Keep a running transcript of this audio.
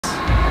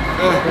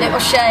Little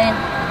Shane.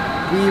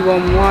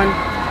 B11.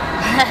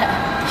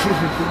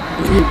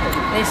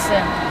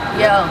 Listen,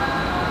 yo.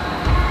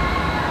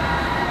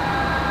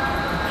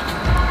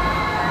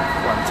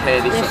 Go on,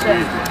 tear this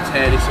up.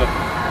 Tear this up.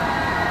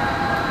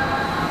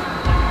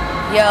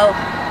 Yo.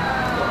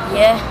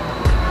 Yeah.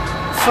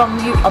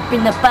 From you, I've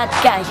been a bad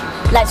guy.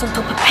 Lights on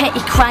top of petty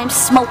crimes,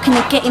 smoking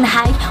and getting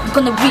high. I'm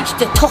gonna reach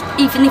the top,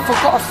 even if I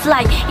gotta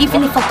fly,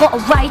 even if I gotta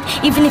ride,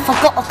 even if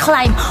I gotta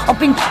climb. I've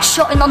been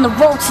shotting on the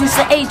road since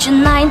the age of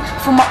 9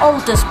 for my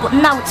elders, but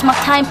now it's my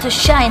time to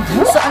shine.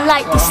 Something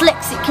like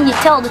dyslexic, can you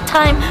tell the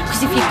time?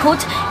 Cause if you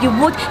could, you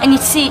would, and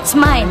you'd see it's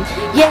mine.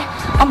 Yeah,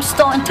 I'm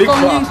starting to go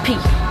loopy.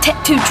 Tech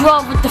to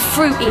draw with the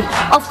fruity.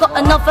 I've got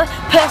another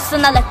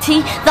personality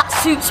that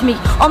suits me.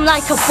 I'm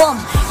like a bomb,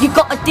 you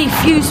gotta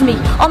defuse me.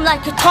 I'm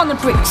like a ton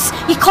of bricks,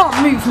 you can't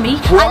move me.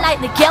 I like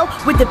the girl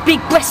with the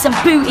big breasts and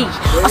booty.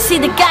 I see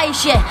the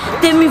guys, yeah,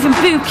 they're moving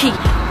booky.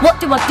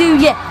 What do?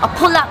 Yeah, I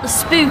pull out the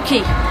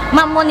spooky.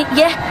 Man want it,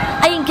 yeah,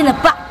 I ain't gonna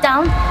back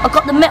down. I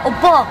got the metal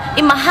bar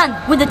in my hand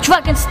with a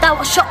dragon stout.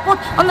 I shot wood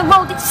on the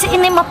road, it's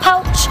sitting in my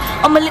pouch.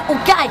 I'm a little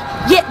guy,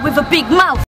 yeah, with a big mouth.